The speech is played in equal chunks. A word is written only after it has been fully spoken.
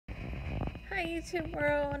Hi YouTube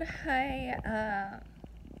world, hi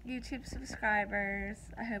YouTube subscribers.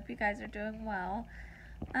 I hope you guys are doing well.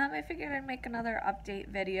 I figured I'd make another update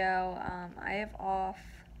video. I have off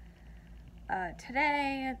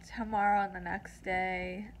today, tomorrow, and the next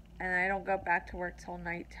day, and I don't go back to work till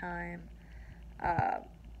nighttime,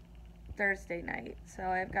 Thursday night. So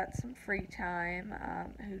I've got some free time,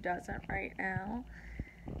 who doesn't right now,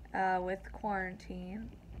 with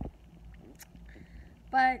quarantine.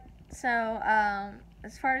 But, so,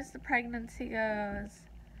 as far as the pregnancy goes,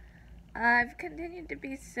 I've continued to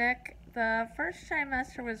be sick. The first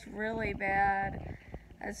trimester was really bad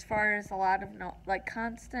as far as a lot of,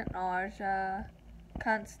 constant nausea,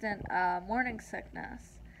 constant, morning sickness,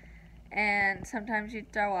 and sometimes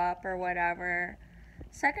you'd throw up or whatever.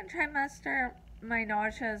 Second trimester, my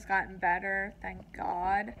nausea has gotten better, thank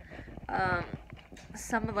God.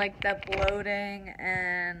 Some of, the bloating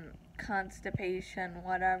and constipation,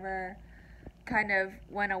 whatever, kind of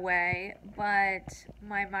went away, but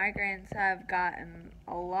my migraines have gotten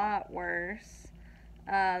a lot worse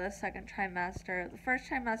the second trimester. The first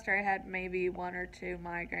trimester I had maybe 1 or 2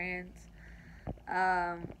 migraines.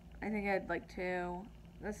 I think I had 2.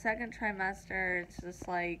 The second trimester, it's just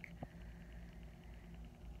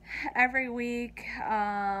every week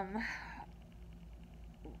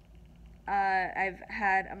I've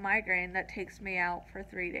had a migraine that takes me out for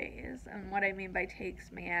 3 days. And what I mean by takes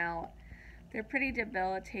me out, they're pretty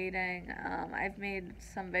debilitating. I've made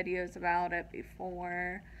some videos about it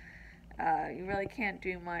before. You really can't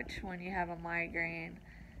do much when you have a migraine.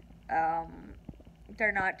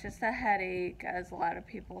 They're not just a headache, as a lot of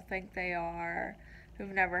people think they are who've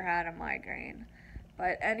never had a migraine.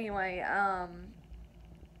 But anyway,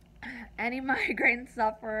 any migraine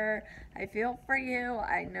sufferer, I feel for you.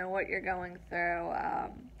 I know what you're going through.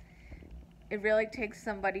 It really takes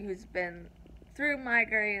somebody who's been through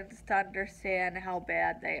migraines to understand how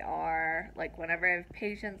bad they are. Whenever I have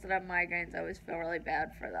patients that have migraines, I always feel really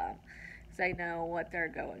bad for them because I know what they're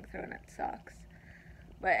going through and it sucks.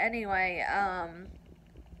 But anyway,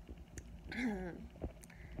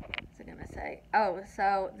 what's I gonna say? Oh,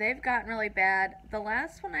 so they've gotten really bad. The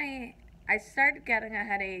last one I started getting a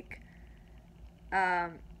headache.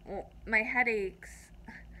 My headaches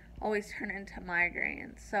always turn into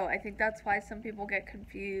migraines, so I think that's why some people get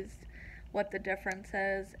confused what the difference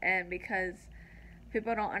is, and because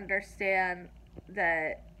people don't understand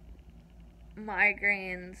that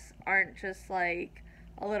migraines aren't just a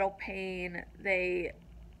little pain. They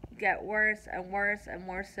get worse and worse and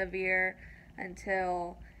more severe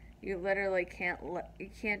until you literally can't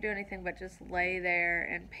do anything but just lay there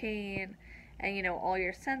in pain, and all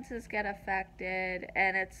your senses get affected,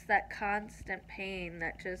 and it's that constant pain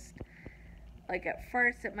that just at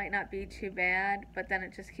first it might not be too bad, but then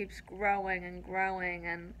it just keeps growing and growing,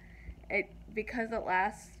 and because it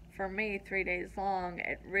lasts for me 3 days long,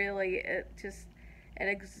 it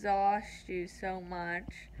exhausts you so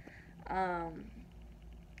much.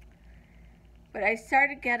 But I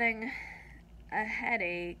started getting a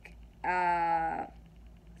headache, was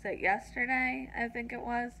it yesterday? I think it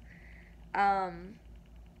was. Or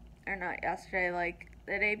not yesterday,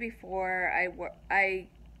 the day before. I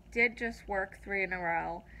did just work 3 in a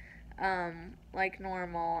row, like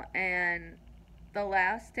normal, and the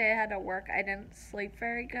last day I had to work, I didn't sleep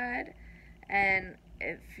very good, and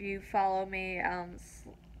if you follow me,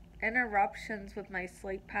 interruptions with my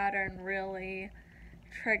sleep pattern really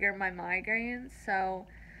trigger my migraines. So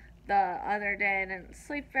the other day I didn't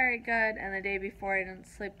sleep very good, and the day before I didn't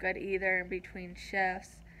sleep good either in between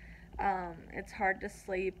shifts. It's hard to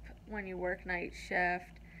sleep when you work night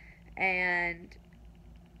shift, and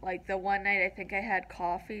the one night I think I had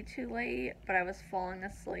coffee too late, but I was falling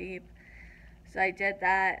asleep. So I did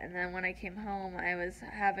that, and then when I came home, I was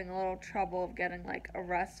having a little trouble of getting a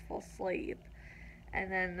restful sleep.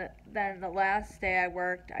 And then the last day I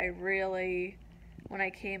worked, when I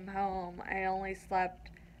came home, I only slept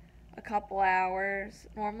a couple hours.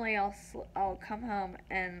 Normally I'll come home,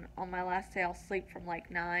 and on my last day I'll sleep from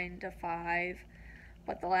 9 to 5.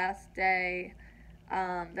 But the last day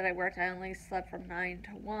that I worked, I only slept from 9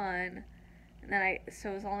 to 1. And then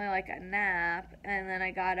so it was only a nap, and then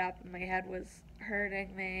I got up and my head was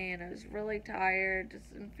hurting me, and I was really tired, just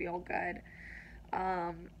didn't feel good.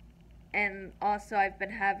 And also I've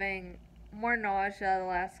been having more nausea the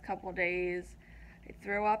last couple days. I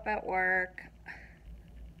threw up at work.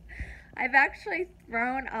 I've actually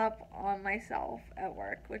thrown up on myself at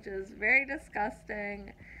work, which is very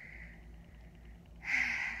disgusting.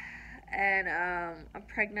 And a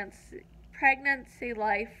pregnancy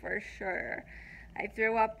life for sure. I've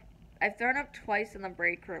thrown up twice in the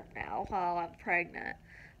break room now while I'm pregnant.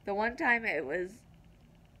 The one time it was,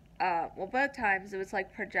 well, both times it was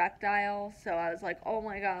like projectile, so I was like, oh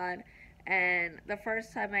my god. And the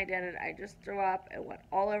first time I did it, I just threw up. It went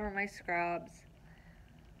all over my scrubs.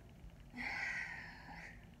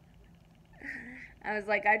 I was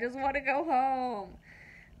like, I just want to go home.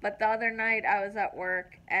 But the other night I was at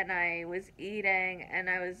work and I was eating and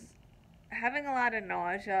I was having a lot of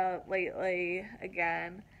nausea lately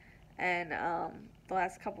again, and the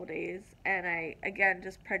last couple days, and I again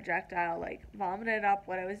just projectile like vomited up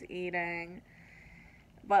what I was eating.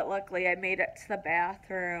 But luckily I made it to the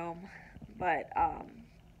bathroom. But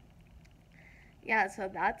yeah, so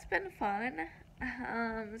that's been fun.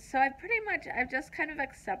 So I've just kind of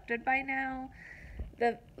accepted by now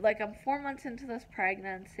that, like, I'm 4 months into this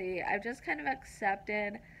pregnancy. I've just kind of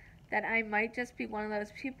accepted that I might just be one of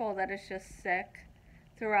those people that is just sick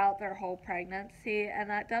throughout their whole pregnancy, and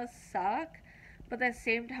that does suck. But at the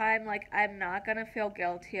same time, like, I'm not gonna feel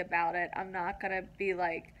guilty about it. I'm not gonna be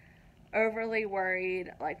like overly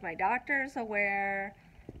worried. Like, my doctor's aware.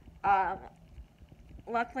 Um,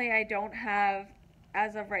 Luckily, I don't have,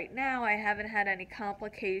 as of right now, I haven't had any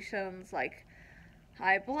complications like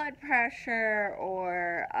high blood pressure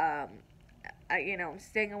or,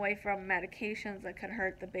 staying away from medications that could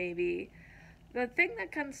hurt the baby. The thing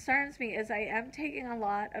that concerns me is I am taking a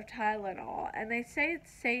lot of Tylenol, and they say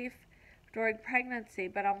it's safe during pregnancy,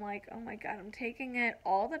 but I'm like, oh my god, I'm taking it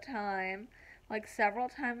all the time, like several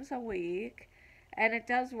times a week, and it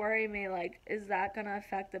does worry me, like, is that going to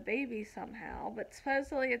affect the baby somehow? But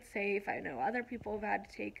supposedly it's safe. I know other people have had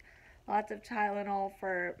to take lots of Tylenol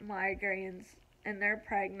for migraines in their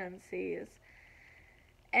pregnancies.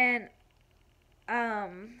 And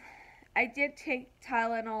um I did take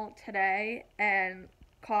Tylenol today and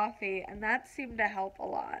coffee, and that seemed to help a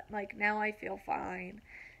lot. Like, now I feel fine,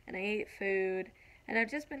 and I ate food, and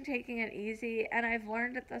I've just been taking it easy. And I've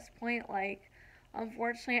learned at this point, like,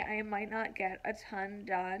 unfortunately, I might not get a ton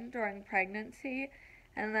done during pregnancy,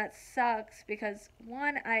 and that sucks because,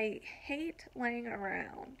 one, I hate laying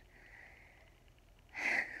around.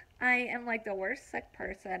 I am like the worst sick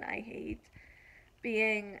person. I hate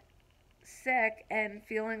being sick and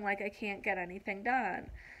feeling like I can't get anything done.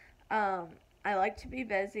 Um, I like to be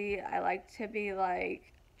busy. I like to be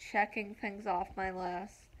like checking things off my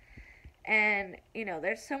list. And,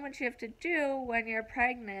 there's so much you have to do when you're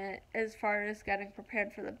pregnant as far as getting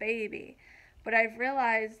prepared for the baby. But I've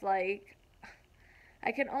realized, like,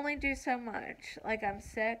 I can only do so much. Like, I'm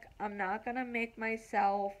sick. I'm not going to make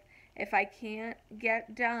myself, if I can't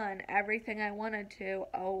get done everything I wanted to,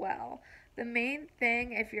 oh well. The main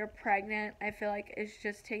thing, if you're pregnant, I feel like, is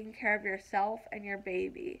just taking care of yourself and your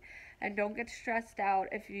baby. And don't get stressed out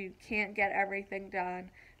if you can't get everything done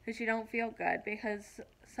because you don't feel good. Because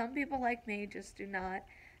some people like me just do not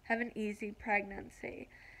have an easy pregnancy.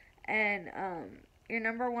 And your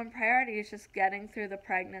number one priority is just getting through the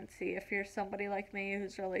pregnancy if you're somebody like me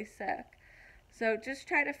who's really sick. So just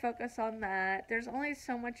try to focus on that. There's only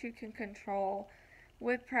so much you can control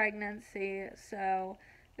with pregnancy. So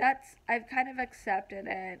I've kind of accepted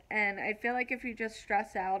it. And I feel like if you just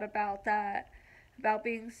stress out about that, about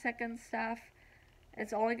being sick and stuff,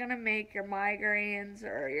 it's only going to make your migraines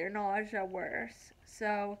or your nausea worse.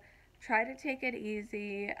 So try to take it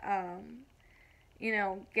easy.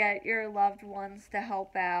 Get your loved ones to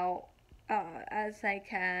help out as they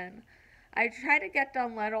can. I try to get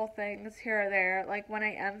done little things here or there. Like, when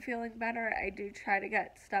I am feeling better, I do try to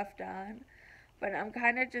get stuff done. But I'm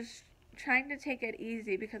kind of just trying to take it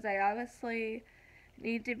easy because I obviously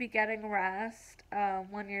need to be getting rest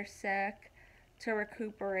when you're sick to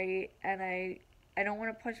recuperate. And I don't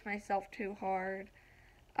want to push myself too hard,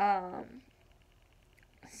 um,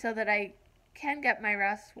 so that I can get my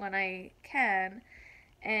rest when I can.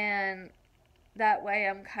 And that way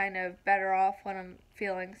I'm kind of better off when I'm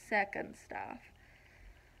feeling sick and stuff.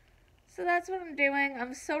 So that's what I'm doing.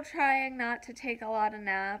 I'm still trying not to take a lot of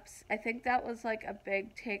naps. I think that was like a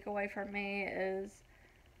big takeaway for me is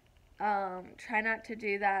try not to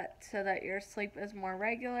do that so that your sleep is more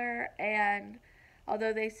regular. And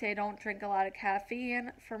although they say don't drink a lot of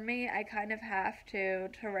caffeine, for me I kind of have to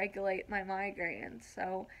regulate my migraines.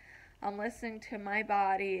 So I'm listening to my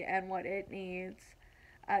body and what it needs,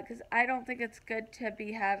 because I don't think it's good to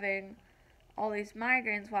be having all these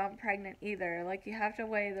migraines while I'm pregnant either. Like, you have to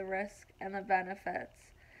weigh the risk and the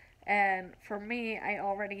benefits. And for me, I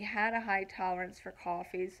already had a high tolerance for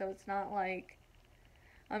coffee, so it's not like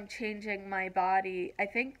I'm changing my body. I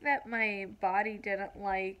think that my body didn't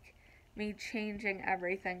like me changing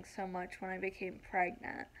everything so much when I became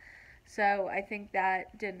pregnant. So I think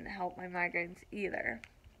that didn't help my migraines either.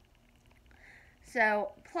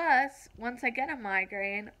 So, plus, once I get a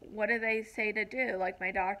migraine, what do they say to do? Like,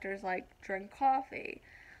 my doctor's like, drink coffee.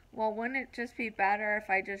 Well, wouldn't it just be better if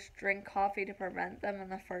I just drink coffee to prevent them in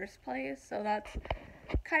the first place? So that's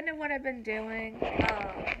kind of what I've been doing.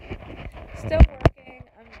 Still working.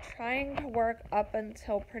 I'm trying to work up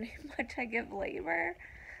until pretty much I give labor.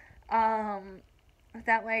 Um,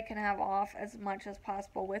 that way I can have off as much as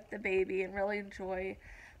possible with the baby and really enjoy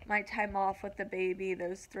my time off with the baby.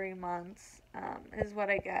 Those 3 months is what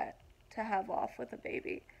I get to have off with the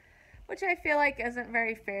baby, which I feel like isn't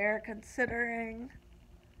very fair considering.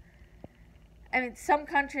 I mean, some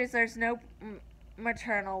countries there's no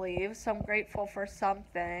maternal leave, so I'm grateful for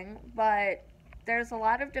something, but there's a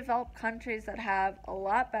lot of developed countries that have a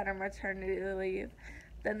lot better maternity leave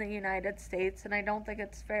than the United States, and I don't think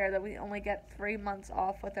it's fair that we only get 3 months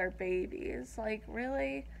off with our babies. Like,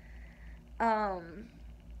 really? Um,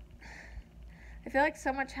 I feel like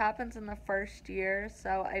so much happens in the first year,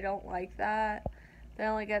 so I don't like that. They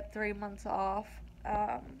only get 3 months off.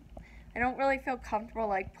 I don't really feel comfortable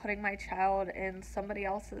like putting my child in somebody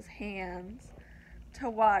else's hands to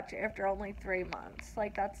watch after only 3 months.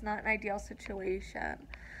 Like, that's not an ideal situation.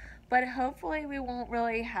 But hopefully, we won't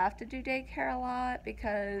really have to do daycare a lot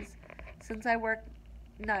because since I work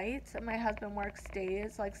nights and my husband works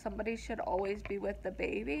days, like, somebody should always be with the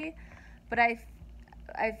baby. But I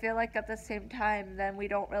feel like at the same time, then we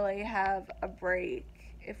don't really have a break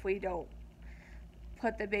if we don't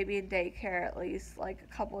put the baby in daycare at least like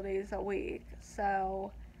a couple days a week.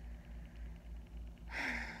 So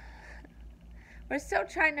we're still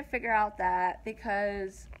trying to figure out that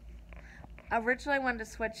because originally I wanted to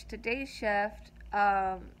switch to day shift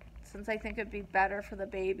since I think it'd be better for the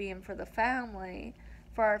baby and for the family,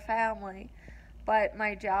 for our family. But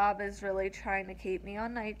my job is really trying to keep me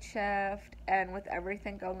on night shift, and with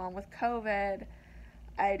everything going on with COVID,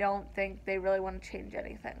 I don't think they really want to change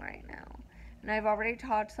anything right now. And I've already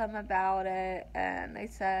talked to them about it, and they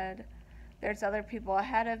said there's other people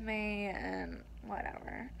ahead of me, and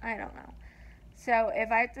whatever. I don't know. So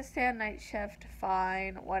if I have to stay on night shift,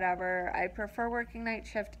 fine, whatever. I prefer working night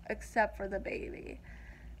shift except for the baby.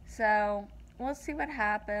 So we'll see what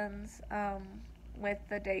happens with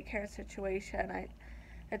the daycare situation.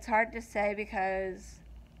 It's hard to say because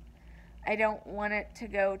I don't want it to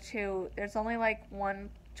go to. There's only like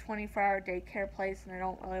one 24-hour daycare place, and I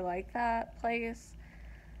don't really like that place.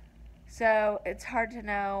 So it's hard to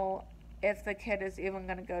know if the kid is even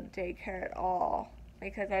going to go to daycare at all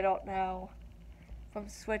because I don't know if I'm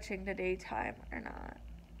switching to daytime or not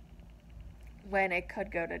when it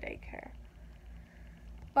could go to daycare.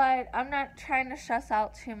 But I'm not trying to stress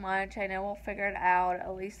out too much. I know we'll figure it out.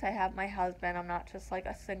 At least I have my husband. I'm not just like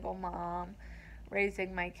a single mom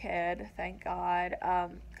raising my kid, thank God,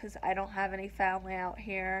 because I don't have any family out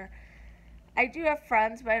here. I do have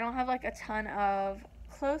friends, but I don't have like a ton of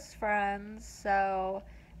close friends, so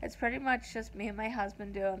it's pretty much just me and my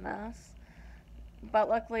husband doing this. But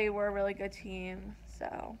luckily, we're a really good team,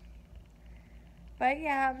 so. But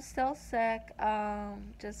yeah, I'm still sick.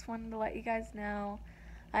 Just wanted to let you guys know.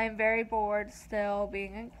 I am very bored still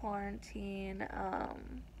being in quarantine.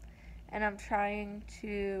 And I'm trying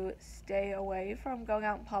to stay away from going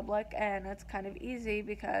out in public, and it's kind of easy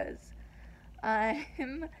because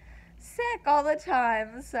I'm sick all the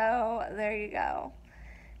time, so there you go.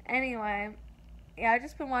 Anyway, yeah, I've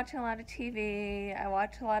just been watching a lot of TV. I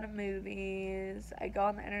watch a lot of movies. I go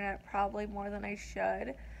on the internet probably more than I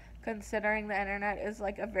should, considering the internet is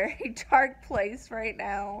like a very dark place right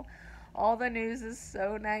now. All the news is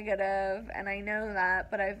so negative, and I know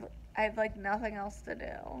that, but I've like nothing else to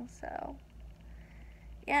do. So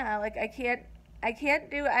yeah, like I can't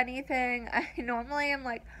do anything. I normally am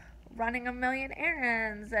like running a million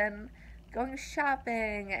errands and going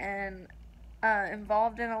shopping and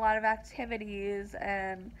involved in a lot of activities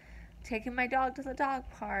and taking my dog to the dog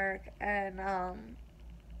park and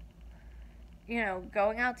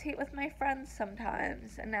going out to eat with my friends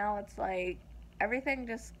sometimes. And now it's like everything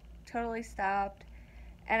just totally stopped.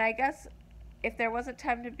 And I guess if there was a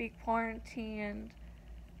time to be quarantined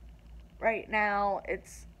right now,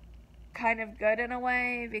 it's kind of good in a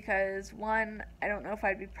way because one, I don't know if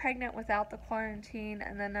I'd be pregnant without the quarantine,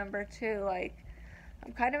 and then number two, like,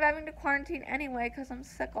 I'm kind of having to quarantine anyway because I'm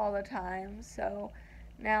sick all the time, so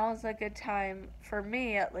now is a good time for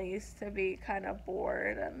me at least to be kind of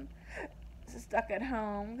bored and stuck at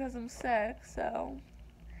home because I'm sick, so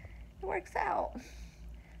it works out.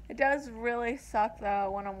 It does really suck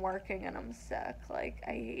though when I'm working and I'm sick. Like,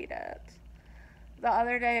 I hate it. The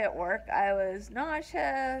other day at work, I was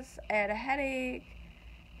nauseous, I had a headache,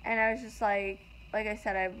 and I was just like, like I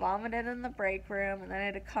said, I vomited in the break room, and then I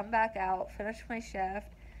had to come back out, finish my shift,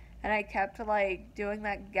 and I kept like doing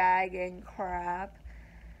that gagging crap.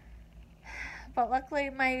 But luckily,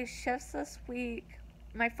 my shifts this week,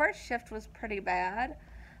 my first shift was pretty bad,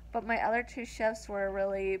 but my other two shifts were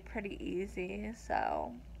really pretty easy.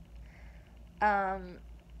 So, um,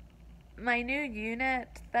 my new unit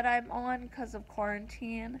that I'm on because of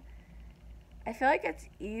quarantine, I feel like it's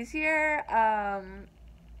easier,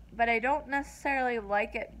 but I don't necessarily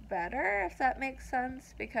like it better, if that makes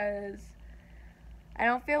sense, because I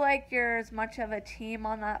don't feel like you're as much of a team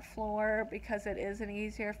on that floor because it is an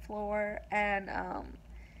easier floor, and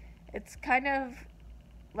it's kind of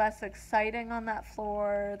less exciting on that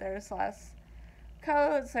floor. There's less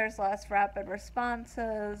codes, there's less rapid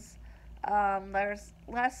responses, there's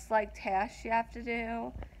less like tasks you have to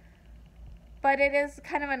do. But it is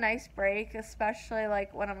kind of a nice break, especially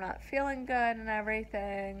like when I'm not feeling good and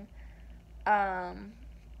everything. Um,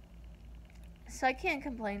 so I can't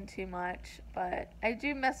complain too much, but I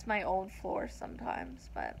do miss my old floor sometimes.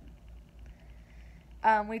 But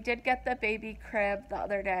we did get the baby crib the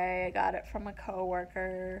other day. I got it from a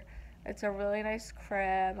coworker. It's a really nice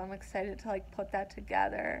crib. I'm excited to like put that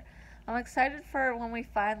together. I'm excited for when we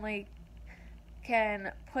finally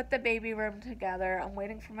can put the baby room together. I'm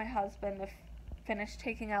waiting for my husband to finish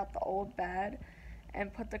taking out the old bed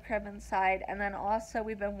and put the crib inside. And then also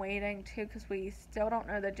we've been waiting too because we still don't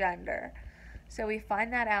know the gender. So we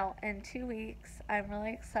find that out in 2 weeks. I'm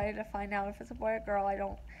really excited to find out if it's a boy or girl. I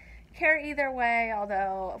don't care either way,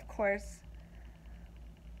 although of course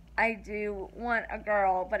I do want a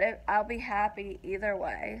girl, but I'll be happy either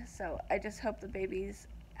way. So I just hope the baby's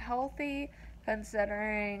healthy,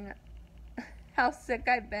 considering how sick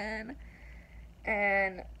I've been,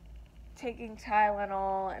 and taking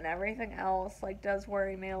Tylenol and everything else like does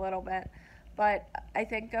worry me a little bit, but I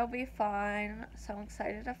think I'll be fine. So I'm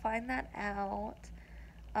excited to find that out.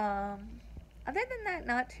 Other than that,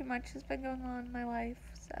 not too much has been going on in my life.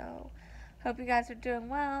 So hope you guys are doing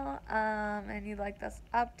well, and you like this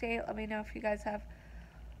update. Let me know if you guys have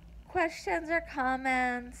questions or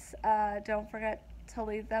comments. Don't forget to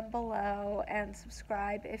leave them below, and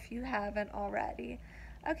subscribe if you haven't already.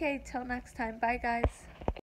 Okay, till next time. Bye, guys.